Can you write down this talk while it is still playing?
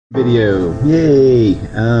Video. Yay!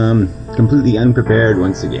 Completely unprepared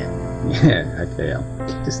once again. Yeah, I fail.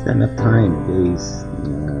 Just not enough time, days.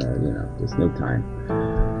 Just no time.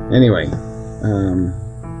 Anyway,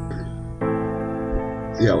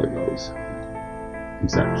 see how it goes.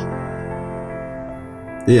 And such.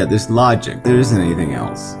 Yeah, there's logic. There isn't anything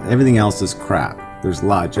else. Everything else is crap. There's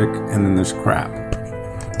logic, and then there's crap.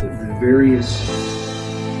 The various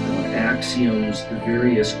axioms, the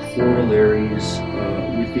various corollaries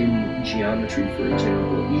within geometry, for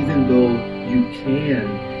example, even though you can,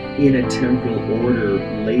 in a temporal order,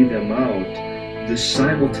 lay them out, the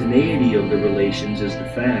simultaneity of the relations is the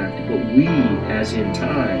fact, but we, as in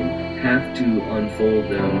time, have to unfold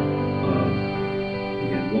them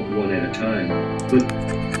again, one at a time. But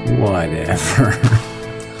whatever.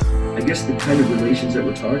 I guess the kind of relations that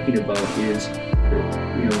we're talking about is,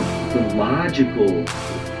 the logical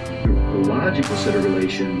set of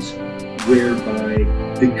relations whereby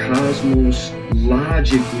the cosmos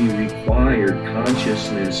logically required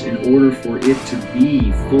consciousness in order for it to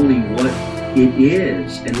be fully what it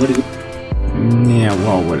is and what it. Yeah,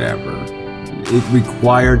 well, whatever. It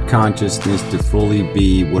required consciousness to fully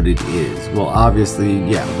be what it is. Well, obviously,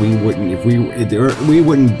 yeah, we wouldn't we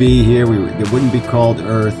wouldn't be here. It wouldn't be called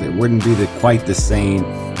Earth. It wouldn't be quite the same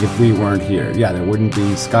if we weren't here. Yeah, there wouldn't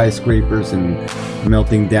be skyscrapers and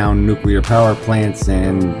melting down nuclear power plants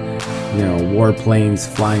and warplanes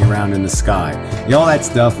flying around in the sky. All that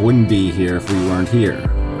stuff wouldn't be here if we weren't here.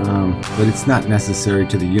 But it's not necessary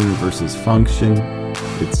to the universe's function.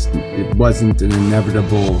 It wasn't an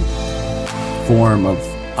inevitable form of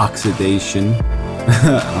oxidation.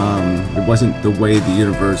 It wasn't the way the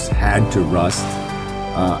universe had to rust.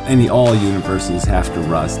 All universes have to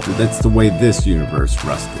rust. That's the way this universe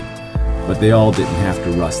rusted. But they all didn't have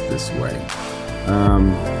to rust this way.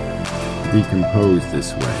 Decompose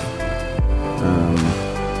this way.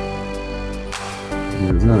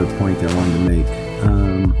 There was another point I wanted to make,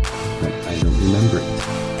 but I don't remember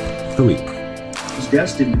it. Philippe. It's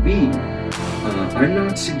destined to be. I'm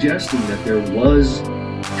not suggesting that there was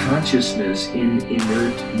consciousness in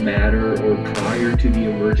inert matter or prior to the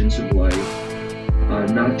emergence of life.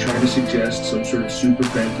 I'm not trying to suggest some sort of super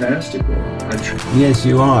fantastical. Yes,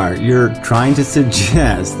 you are. You're trying to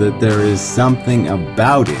suggest that there is something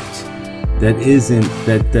about it that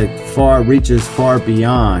reaches far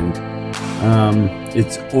beyond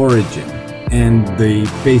its origin and the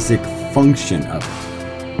basic function of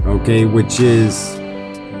it. Okay, which is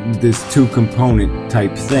this two-component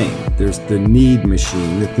type thing. There's the need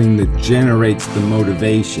machine, the thing that generates the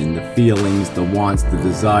motivation, the feelings, the wants, the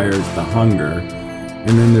desires, the hunger.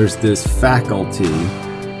 And then there's this faculty,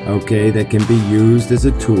 okay, that can be used as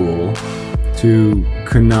a tool to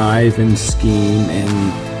connive and scheme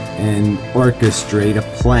and orchestrate a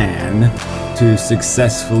plan to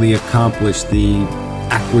successfully accomplish the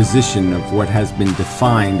acquisition of what has been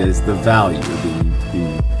defined as the value,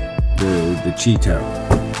 the Cheeto.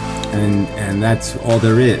 And that's all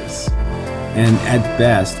there is. And at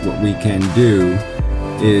best, what we can do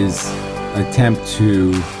is attempt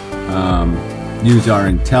to use our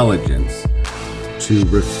intelligence to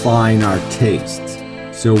refine our tastes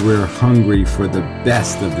so we're hungry for the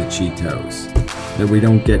best of the Cheetos, that we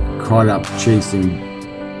don't get caught up chasing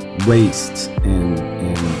waste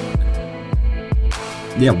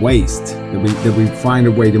waste, that we find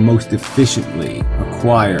a way to most efficiently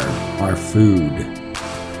acquire our food.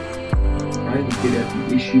 Trying to get at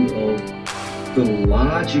the issue of the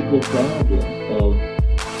logical problem of,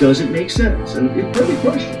 does it make sense? And it's really a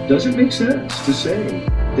question. Does it make sense to say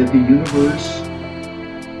that the universe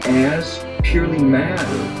as purely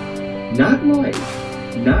matter, not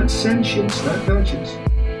life, not sentience, not conscience,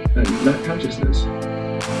 not consciousness,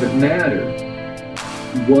 but matter,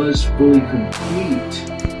 was fully complete?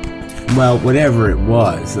 Well, whatever it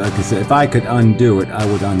was, like I said, if I could undo it, I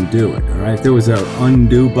would undo it, all right? If there was an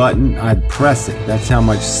undo button, I'd press it. That's how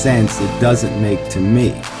much sense it doesn't make to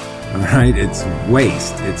me, all right? It's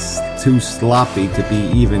waste. It's too sloppy to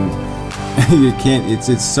be even,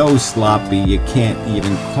 it's so sloppy you can't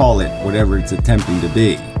even call it whatever it's attempting to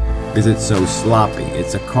be, because it's so sloppy.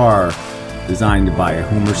 It's a car designed by a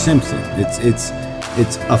Homer Simpson. It's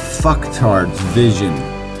a fucktard's vision.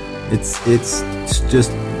 It's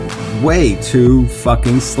just way too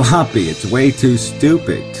fucking sloppy. It's way too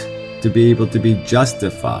stupid to be able to be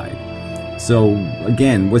justified. So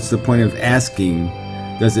again, what's the point of asking,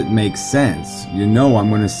 does it make sense? I'm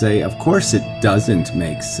going to say, of course it doesn't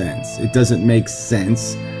make sense. It doesn't make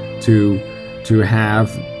sense to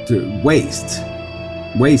waste.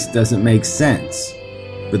 Waste doesn't make sense.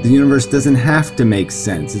 But the universe doesn't have to make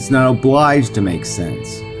sense. It's not obliged to make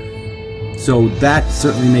sense. So that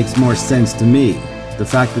certainly makes more sense to me. The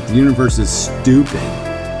fact that the universe is stupid,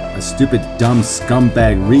 a stupid, dumb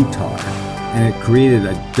scumbag retard, and it created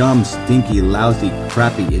a dumb, stinky, lousy,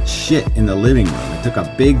 crappy shit in the living room. It took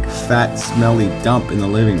a big, fat, smelly dump in the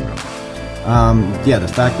living room. Yeah, the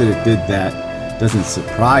fact that it did that doesn't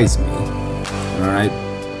surprise me, alright?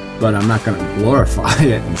 But I'm not going to glorify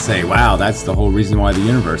it and say, wow, that's the whole reason why the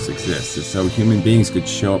universe exists, is so human beings could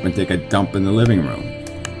show up and take a dump in the living room.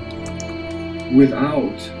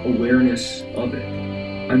 Without awareness of it,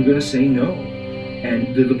 I'm going to say no.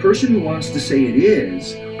 And the person who wants to say it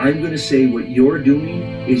is, I'm going to say what you're doing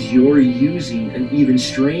is you're using an even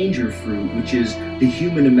stranger fruit, which is the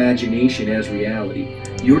human imagination as reality.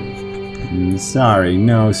 Sorry,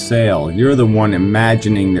 no, Sale. You're the one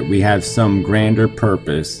imagining that we have some grander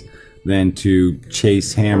purpose than to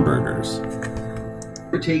chase hamburgers.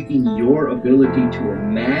 You're taking your ability to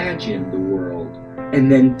imagine the world and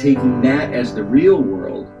then taking that as the real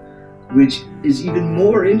world, which is even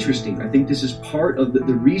more interesting. I think this is part of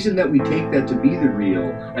the reason that we take that to be the real,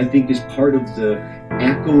 I think is part of the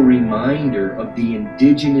echo reminder of the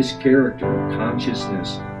indigenous character of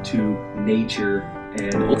consciousness to nature.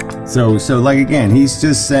 And so like again, he's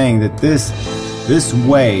just saying that this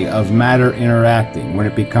way of matter interacting, when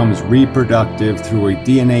it becomes reproductive through a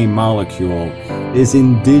DNA molecule, is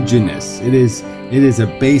indigenous. It is a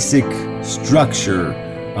basic structure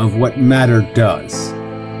of what matter does.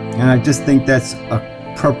 And I just think that's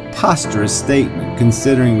a preposterous statement,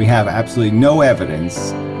 considering we have absolutely no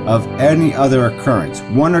evidence of any other occurrence.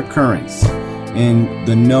 One occurrence in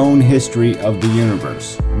the known history of the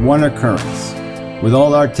universe. One occurrence. With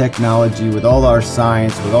all our technology, with all our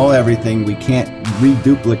science, with all everything, we can't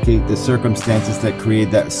reduplicate the circumstances that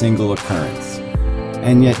create that single occurrence.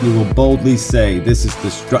 And yet you will boldly say this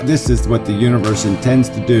is what the universe intends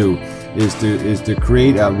to do, is to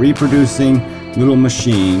create a reproducing little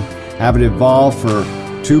machine, have it evolve for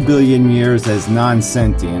 2 billion years as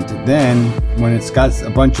non-sentient. Then when it's got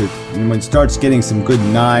when it starts getting some good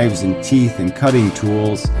knives and teeth and cutting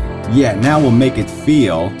tools, yeah, now we'll make it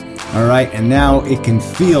feel, all right, and now it can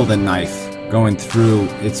feel the knife going through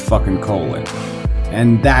its fucking colon.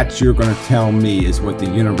 And that, you're going to tell me, is what the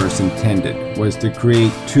universe intended, was to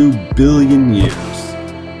create 2 billion years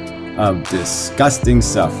of disgusting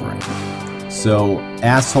suffering. So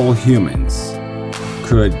asshole humans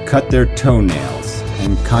could cut their toenails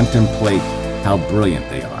and contemplate how brilliant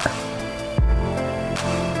they are.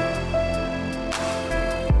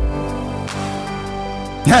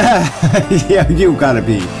 Yeah, you gotta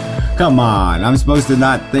be. Come on, I'm supposed to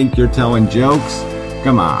not think you're telling jokes?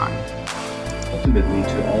 Come on. Ultimately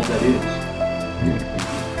to all that is.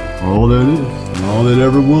 Yeah. All that is, and all that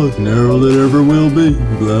ever was, and all that ever will be,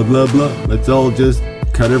 blah, blah, blah. Let's all just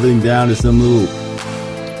cut everything down to some little,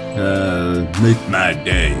 make my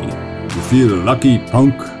day. You feel lucky,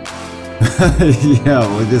 punk? Yeah,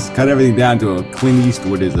 we'll just cut everything down to a Clint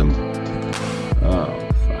Eastwoodism. Oh,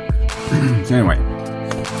 fuck. So anyway.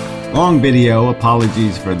 Long video,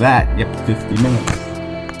 apologies for that. Yep, 50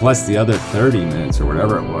 minutes. Plus the other 30 minutes or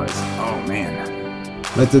whatever it was. Oh man.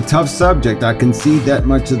 That's a tough subject. I concede that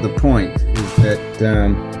much of the point. Is that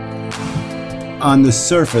on the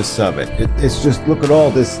surface of it's just, look at all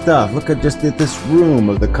this stuff. Look at this room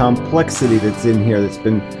of the complexity that's in here, that's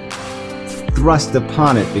been thrust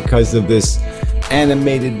upon it because of this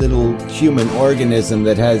animated little human organism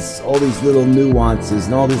that has all these little nuances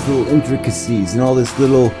and all these little intricacies and all this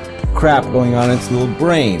little crap going on in its little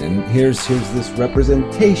brain. And here's this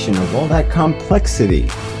representation of all that complexity.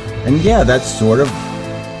 And yeah, that's sort of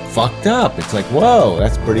fucked up. It's like, whoa,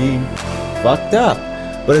 that's pretty fucked up.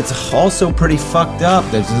 But it's also pretty fucked up.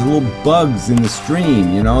 There's these little bugs in the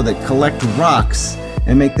stream, you know, that collect rocks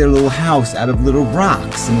and make their little house out of little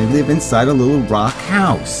rocks, and they live inside a little rock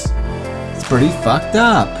house. It's pretty fucked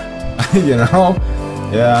up, you know?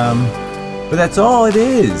 But that's all it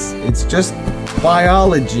is. It's just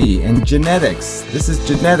biology and genetics. This is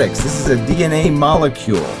genetics. This is a DNA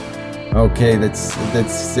molecule. Okay, that's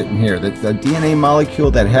sitting here. That's a DNA molecule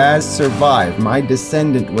that has survived. My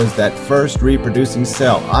descendant was that first reproducing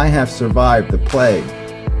cell. I have survived the plague,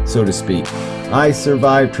 so to speak. I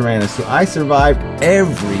survived Tyrannosaurus. I survived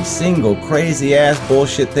every single crazy ass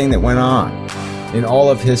bullshit thing that went on in all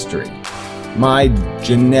of history. My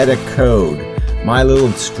genetic code, my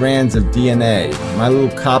little strands of DNA, my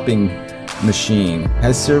little copying machine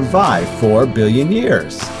has survived 4 billion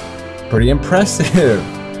years. Pretty impressive.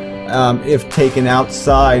 If taken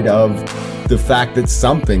outside of the fact that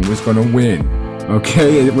something was going to win.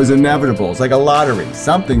 Okay, it was inevitable. It's like a lottery.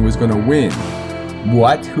 Something was going to win.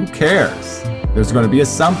 What? Who cares? There's going to be a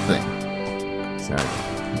something. Sorry.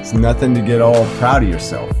 It's nothing to get all proud of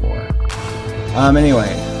yourself for. Anyway.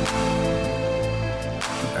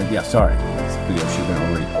 Yeah, sorry. This video should have been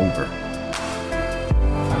already over.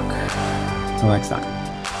 Fuck. Until next time.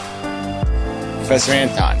 Professor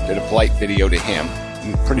Anton did a polite video to him.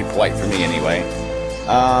 Pretty polite for me anyway.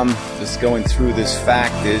 Just going through this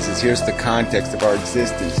fact is here's the context of our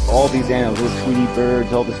existence. All these animals, little Tweety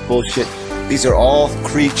birds, all this bullshit. These are all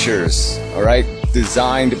creatures, alright,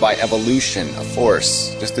 designed by evolution, a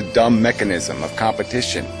force, just a dumb mechanism of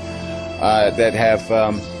competition that have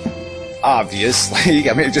obviously,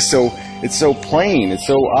 I mean, it's so plain, it's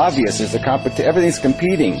so obvious. It's everything's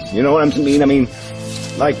competing. You know what I mean? I mean,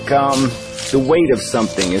 like the weight of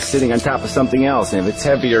something is sitting on top of something else, and if it's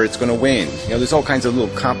heavier, it's going to win. You know, there's all kinds of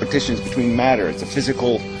little competitions between matter. It's a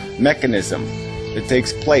physical mechanism that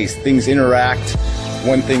takes place. Things interact.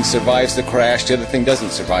 One thing survives the crash, the other thing doesn't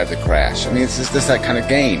survive the crash. I mean, it's just that kind of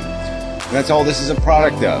game. And that's all this is a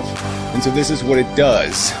product of. And so this is what it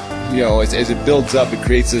does. You know, as it builds up, it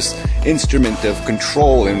creates this instrument of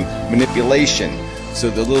control and manipulation. So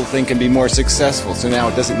the little thing can be more successful. So now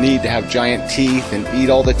it doesn't need to have giant teeth and eat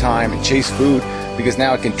all the time and chase food, because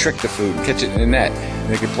now it can trick the food and catch it in a net,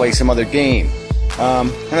 and it can play some other game. And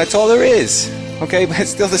that's all there is. Okay, but it's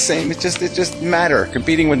still the same. It's just matter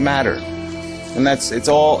competing with matter, and it's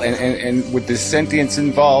all. And with the sentience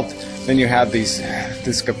involved, then you have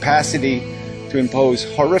this capacity to impose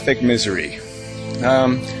horrific misery.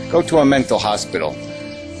 Go to a mental hospital.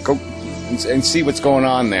 Go and see what's going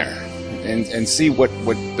on there. And see what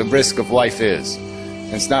the risk of life is.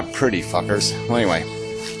 And it's not pretty, fuckers. Well, anyway,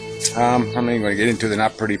 I'm not even going to get into the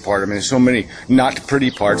not pretty part. I mean, there's so many not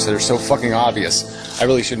pretty parts that are so fucking obvious. I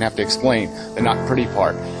really shouldn't have to explain the not pretty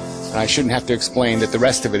part. And I shouldn't have to explain that the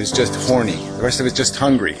rest of it is just horny. The rest of it is just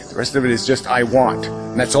hungry. The rest of it is just I want.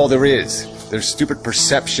 And that's all there is. There's stupid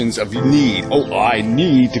perceptions of need. Oh, I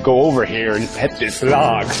need to go over here and pet this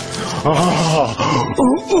log.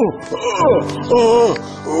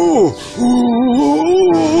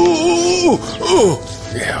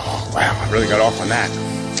 Yeah, oh, wow, I really got off on that.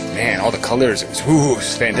 Man, all the colors, it was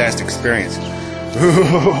a fantastic experience.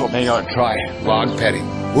 Man, you ought to try log petting.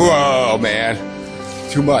 Whoa, man,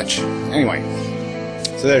 too much. Anyway,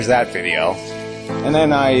 so there's that video. And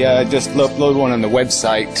then I just upload one on the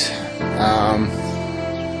website.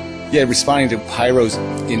 Yeah, responding to Pyro's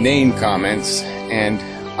inane comments, and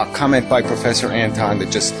a comment by Professor Anton that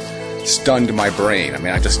just stunned my brain. I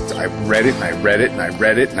mean, I read it, and I read it, and I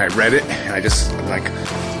read it, and I read it, and I just, like,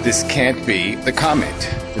 this can't be the comment.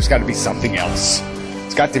 There's got to be something else.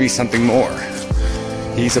 It's got to be something more.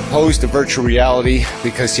 He's opposed to virtual reality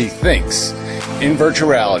because he thinks in virtual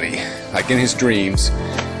reality, like in his dreams,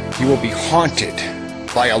 he will be haunted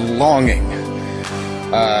by a longing,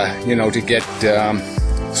 you know, to get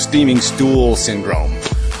steaming stool syndrome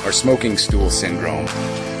or smoking stool syndrome,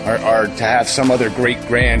 or to have some other great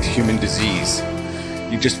grand human disease.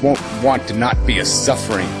 You just won't want to not be a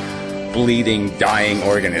suffering, bleeding, dying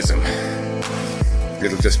organism.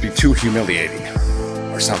 It'll just be too humiliating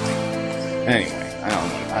or something. Anyway, I don't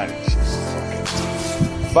know.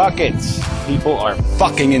 Fuck it. People are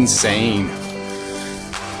fucking insane.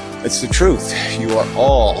 It's the truth. You are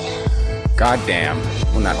all goddamn,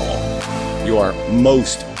 well, not all. You are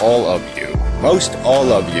most all of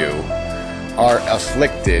you are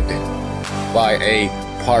afflicted by a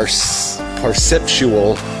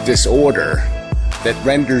perceptual disorder that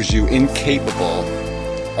renders you incapable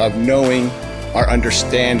of knowing or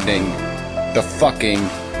understanding the fucking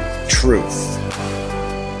truth.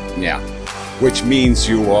 Yeah. Which means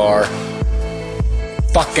you are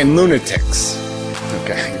fucking lunatics.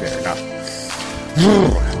 Okay, fair enough.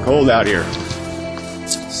 Cold out here.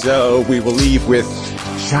 So we will leave with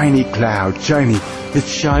shiny cloud, shiny. It's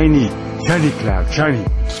shiny, shiny cloud, shiny.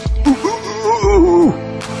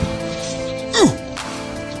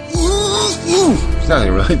 There's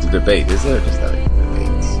nothing really to debate, is there? There's nothing to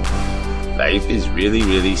debate. Life is really,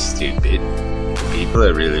 really stupid. The people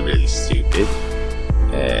are really, really stupid.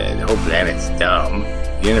 The whole planet's dumb.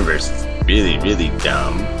 The universe is really, really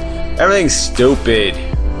dumb. Everything's stupid.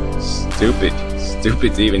 Stupid.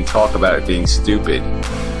 Stupid to even talk about it being stupid.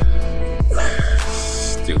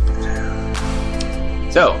 Stupid.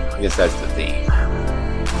 So, I guess that's the theme.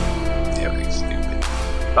 Everything's stupid.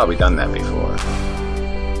 Probably done that before.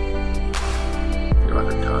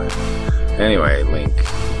 Another time. Anyway, link.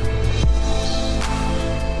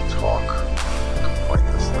 Talk.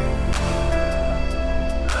 Pointlessly.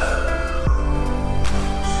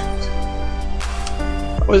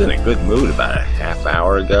 I was in a good mood about a half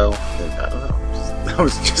hour ago. I don't know. I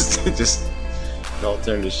was just it all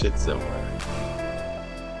turned to shit somewhere.